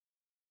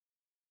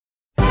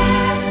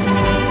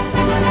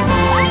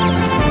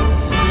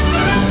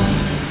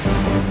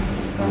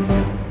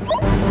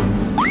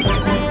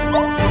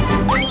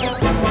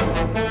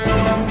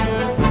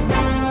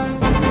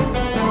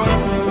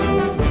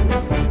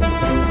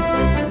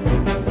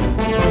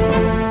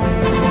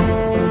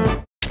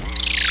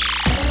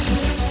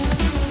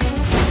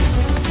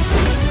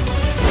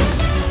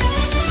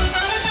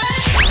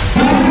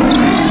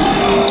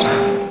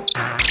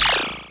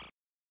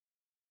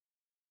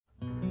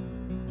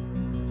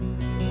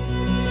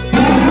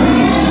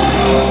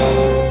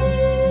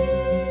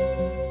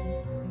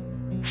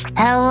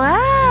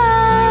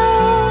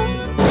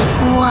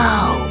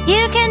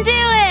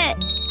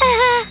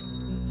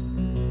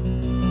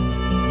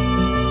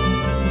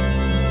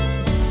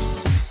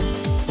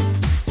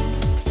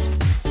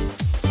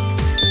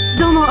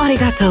もあり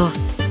がとう。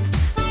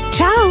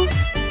チャオ。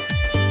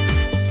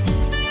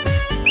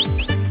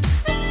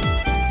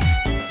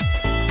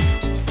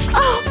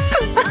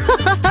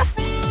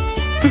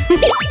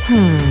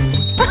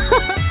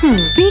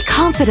Be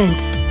confident.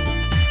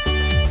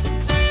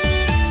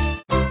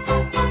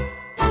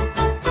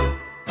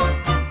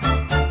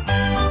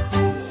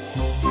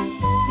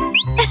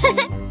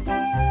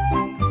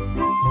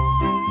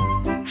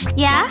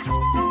 Yeah?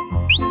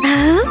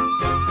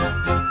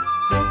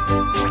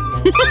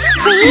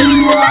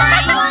 Please?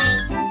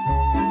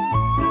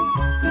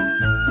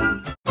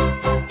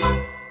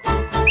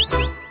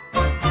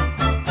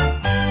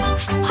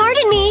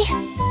 Pardon me.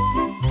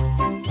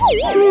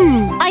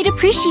 I'd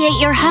appreciate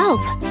your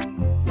help.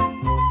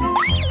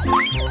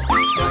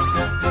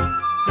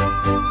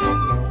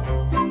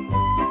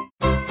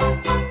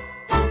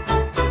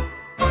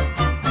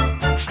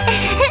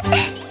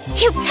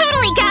 You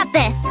totally got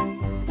this!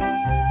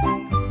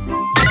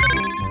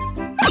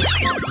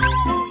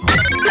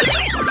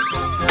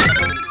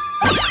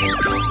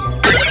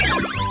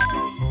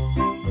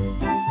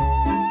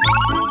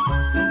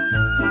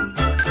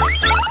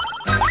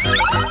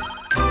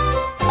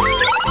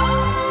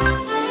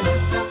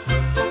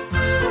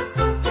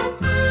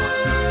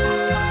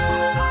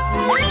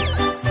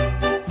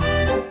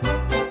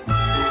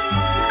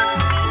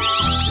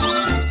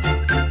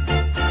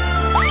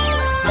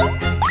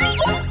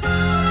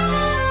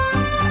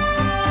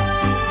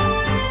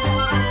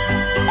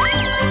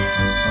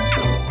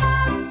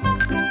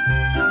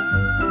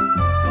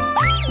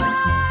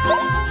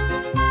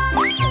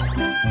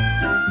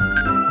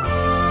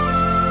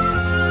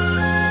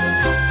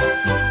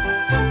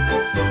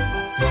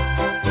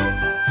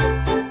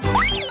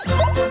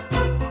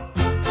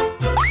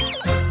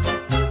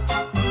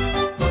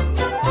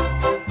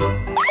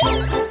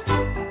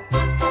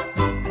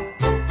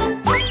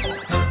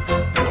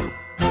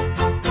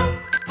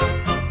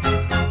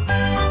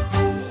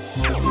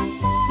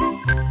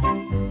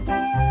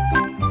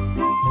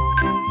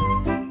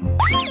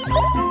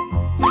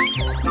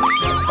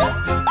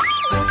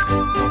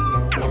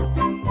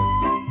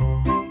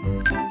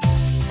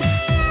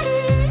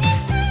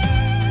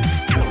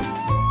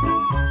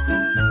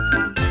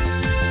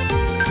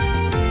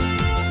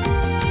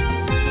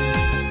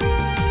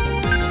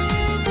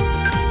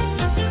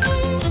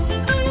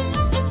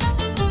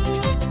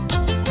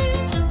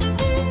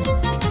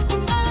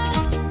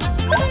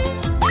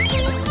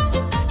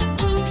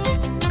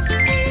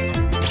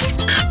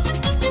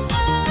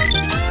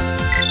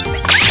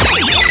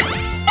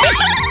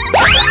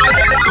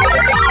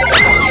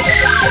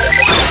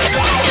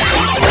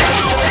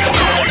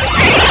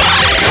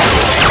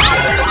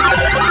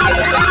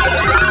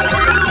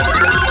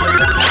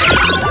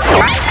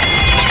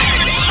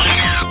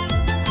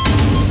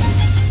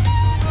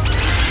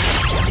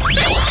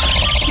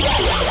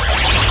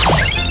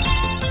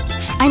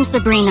 I'm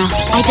Sabrina.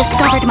 I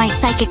discovered my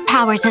psychic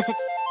powers as a...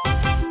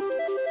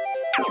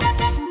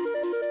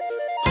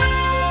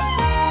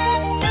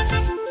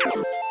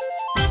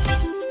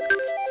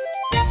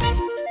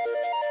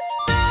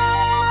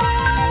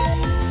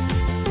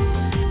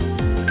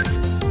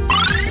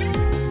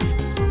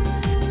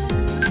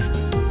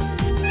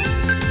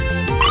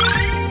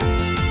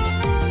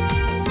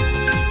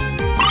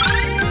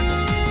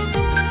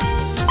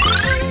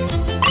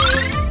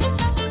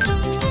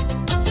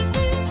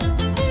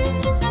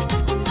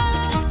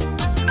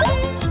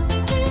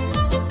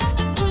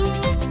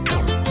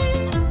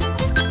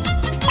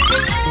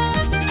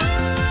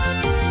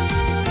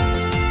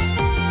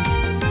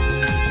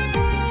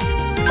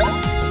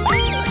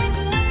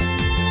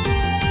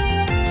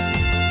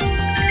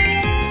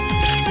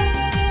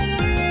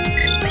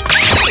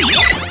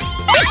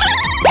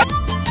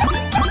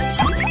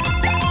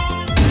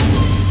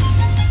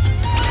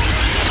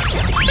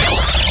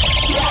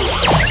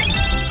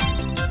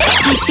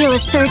 I feel a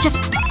surge of...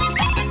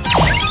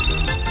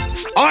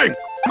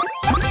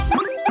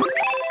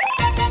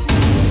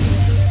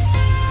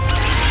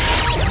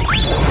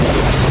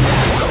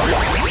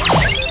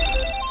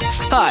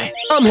 Hi,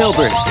 I'm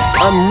Hilbert.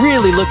 I'm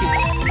really looking...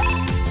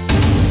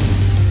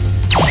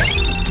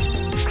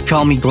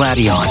 Call me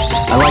Gladion.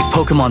 I like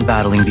Pokémon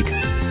battling because...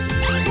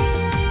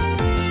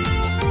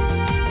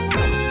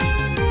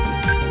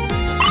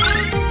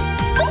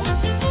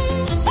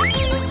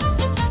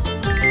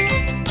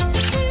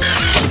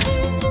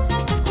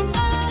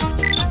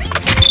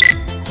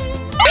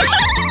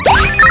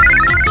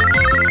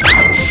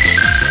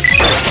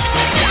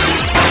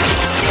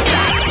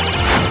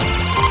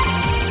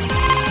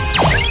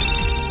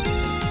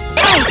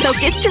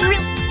 Focus to real...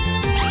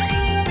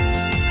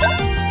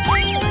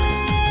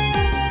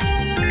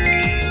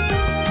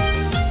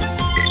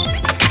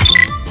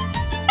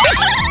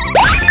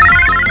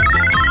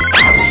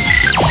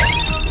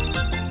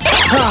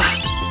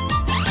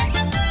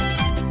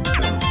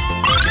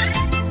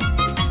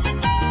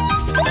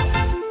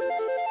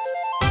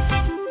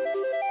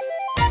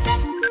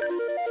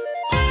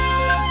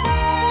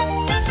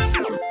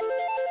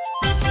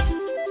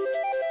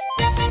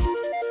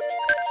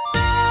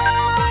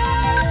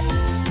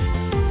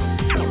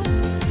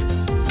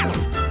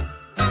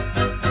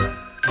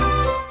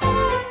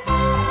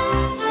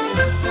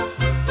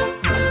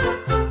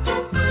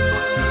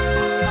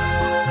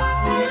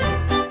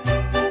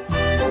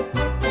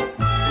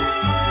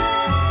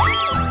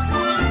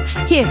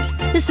 Here,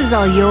 this is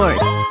all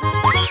yours.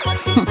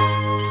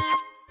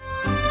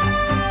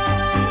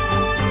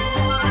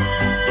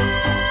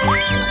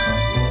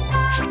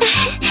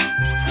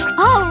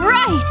 All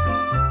right!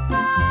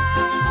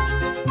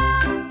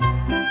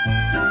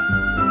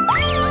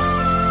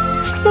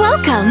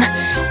 Welcome!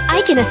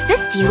 I can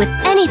assist you with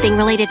anything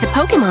related to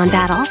Pokémon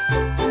battles.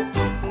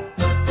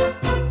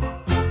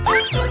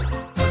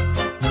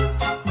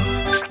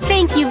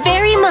 Thank you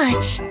very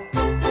much!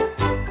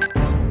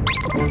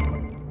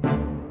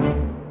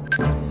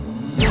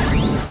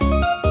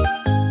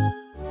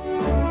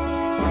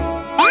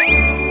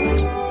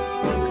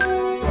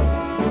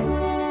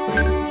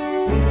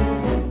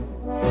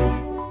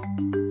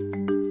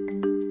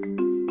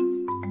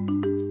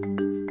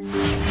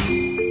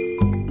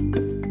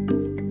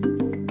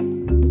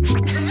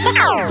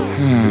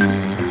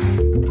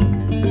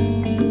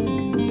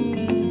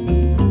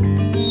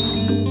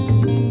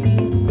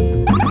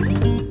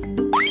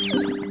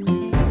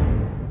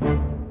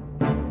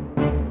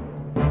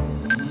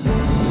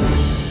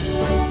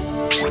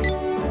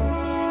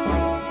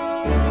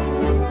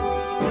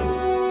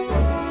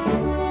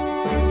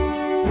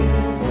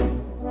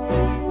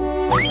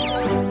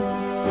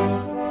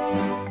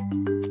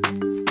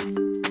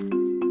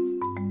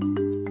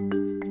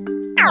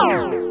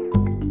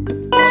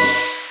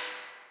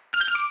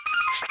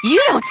 You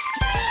don't...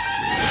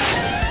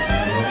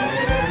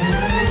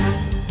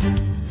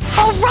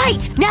 All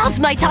right! Now's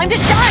my time to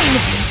shine!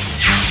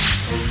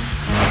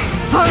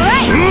 All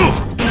right!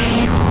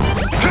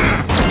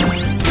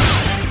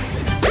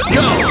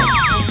 Go!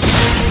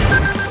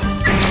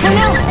 Oh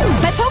no!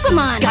 My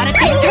Pokémon! Gotta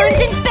take turns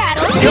in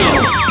battle! Go!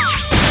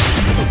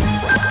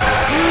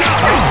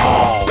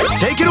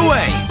 Take it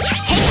away!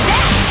 Take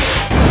that!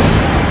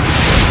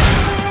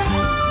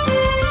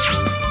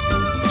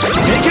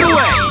 Take it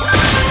away!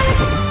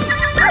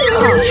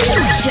 Oh,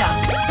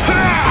 shucks!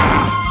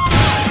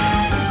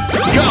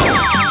 Go!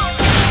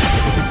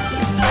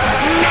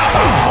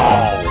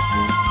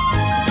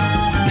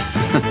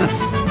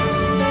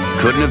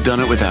 Couldn't have done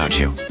it without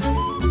you.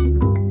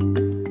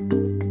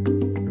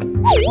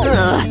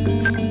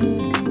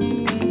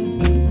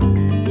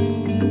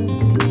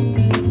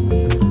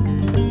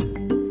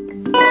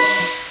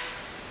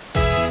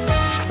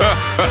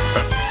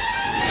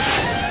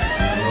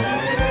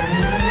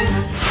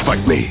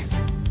 Fight me.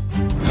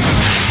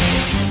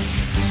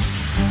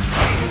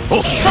 Oh,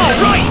 all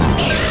right!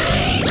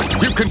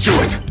 You can do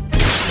it.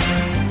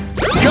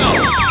 Go!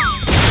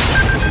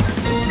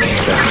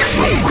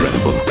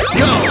 Incredible.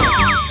 Go!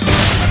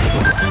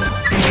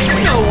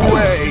 No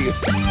way.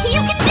 You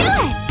can do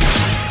it!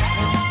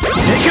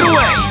 Take it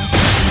away!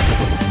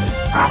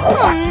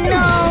 Oh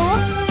no!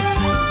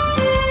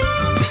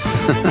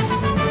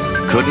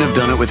 Couldn't have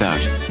done it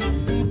without you.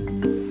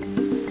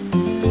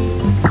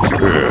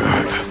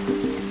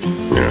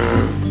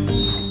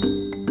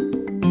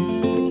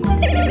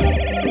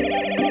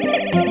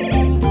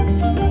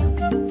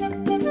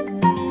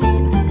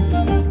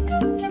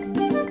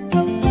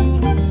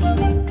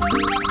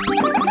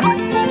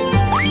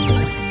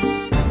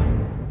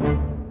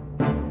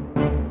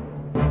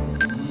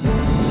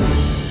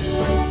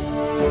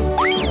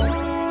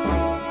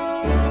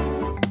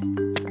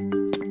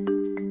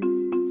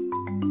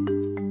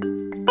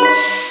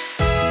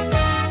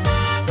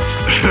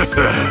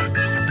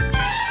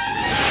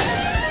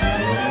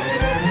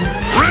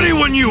 Ready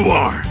when you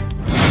are.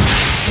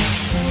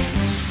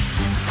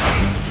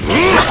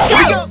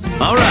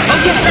 All right.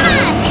 Okay.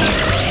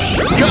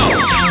 Go.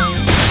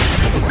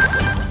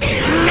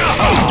 No.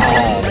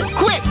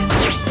 Quick.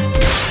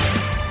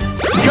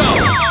 Go.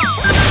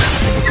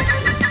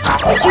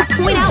 Did you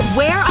point out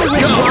where I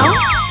went wrong?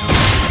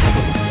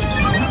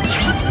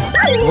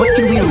 What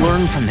can we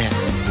learn from this?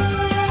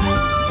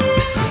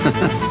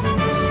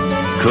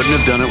 Couldn't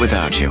have done it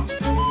without you.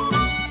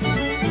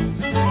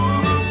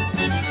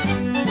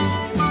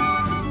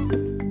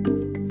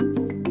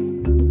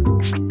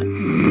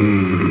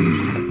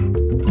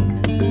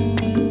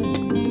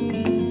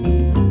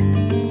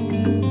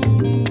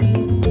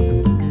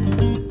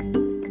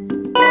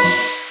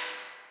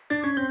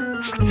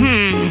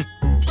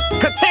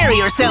 Prepare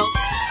yourself!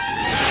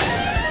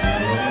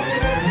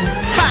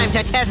 Time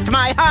to test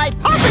my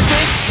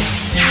hypothesis!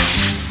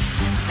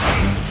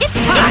 It's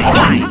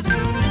time!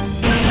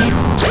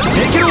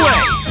 Take it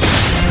away.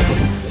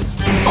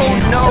 Oh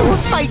no,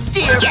 my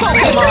dear Pokémon!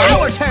 It's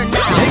our turn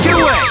now! Take it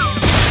away.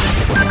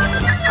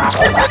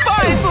 This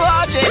defies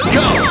logic!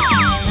 Go.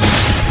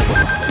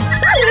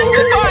 This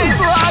defies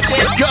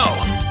logic! Go.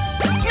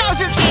 Now's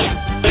your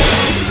chance!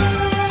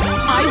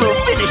 I will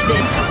finish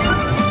this!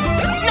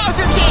 Now's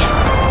your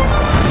chance!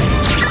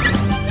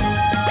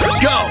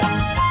 Go.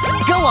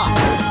 Go on!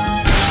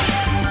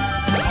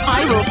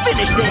 I will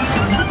finish this!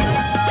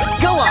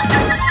 Go on!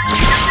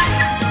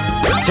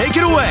 Take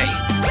it away.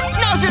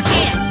 Now's your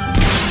chance!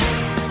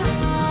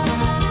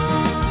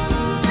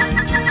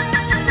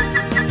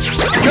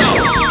 Go.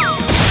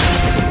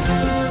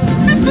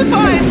 This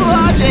defies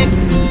logic!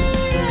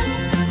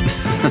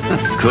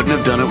 Couldn't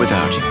have done it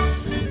without you.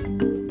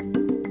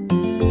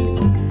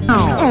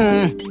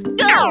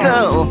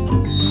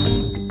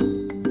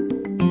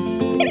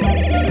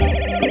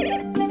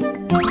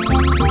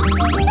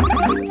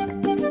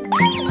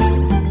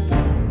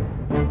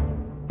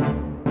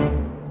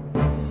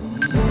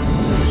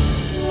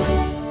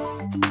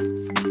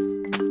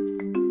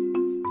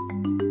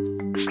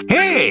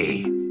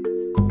 away!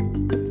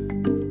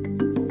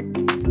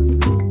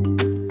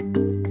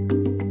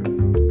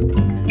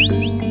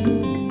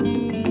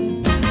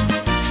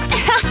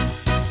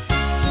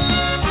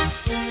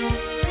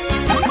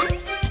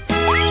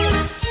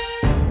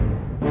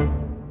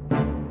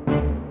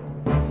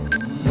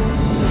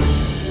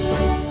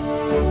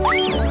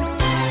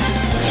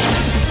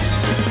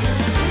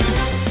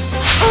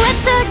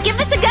 Let's give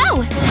this a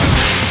go!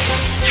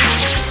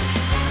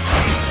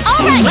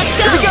 Alright, let's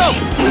go! Here we go!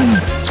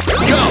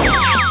 Go!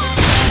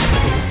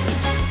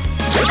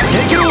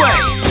 Take it away!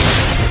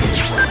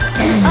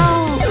 Oh,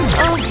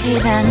 okay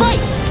then.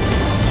 Fight!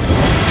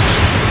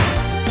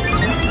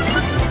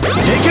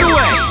 Take it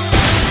away!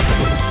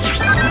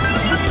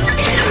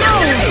 No!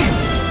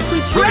 We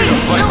Ready trained to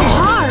so fight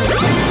hard.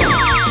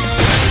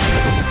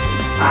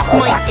 hard.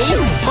 My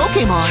ace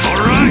Pokémon!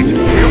 Alright,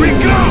 here we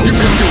go! You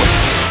can do it!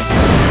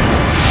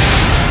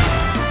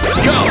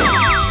 Go!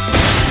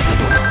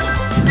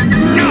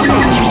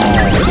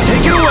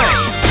 Take it away!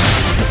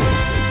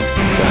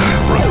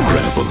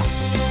 Regrettable.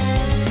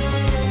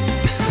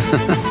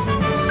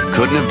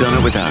 Couldn't have done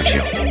it without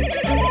you.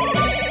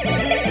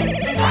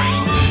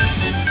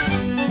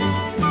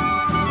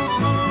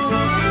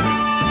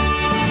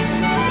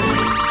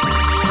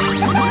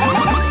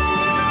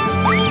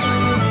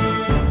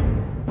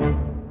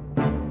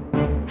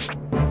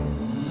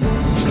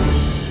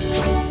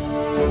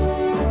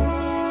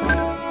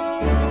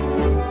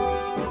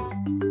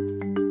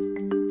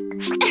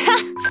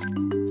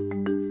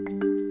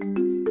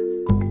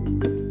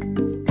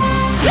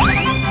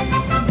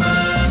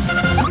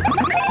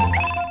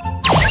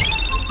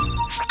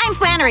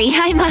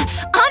 I'm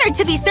honored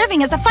to be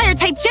serving as a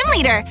fire-type gym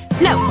leader.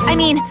 No, I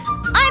mean,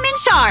 I'm in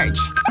charge.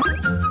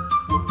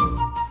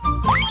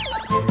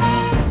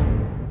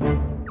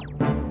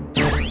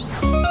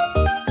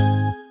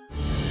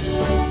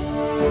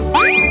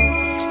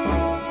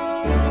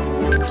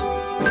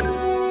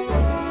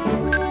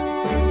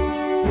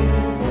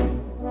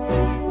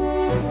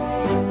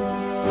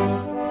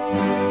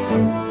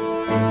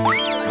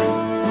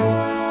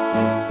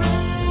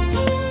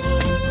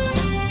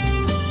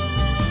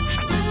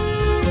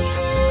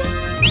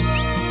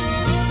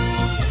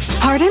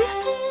 Pardon?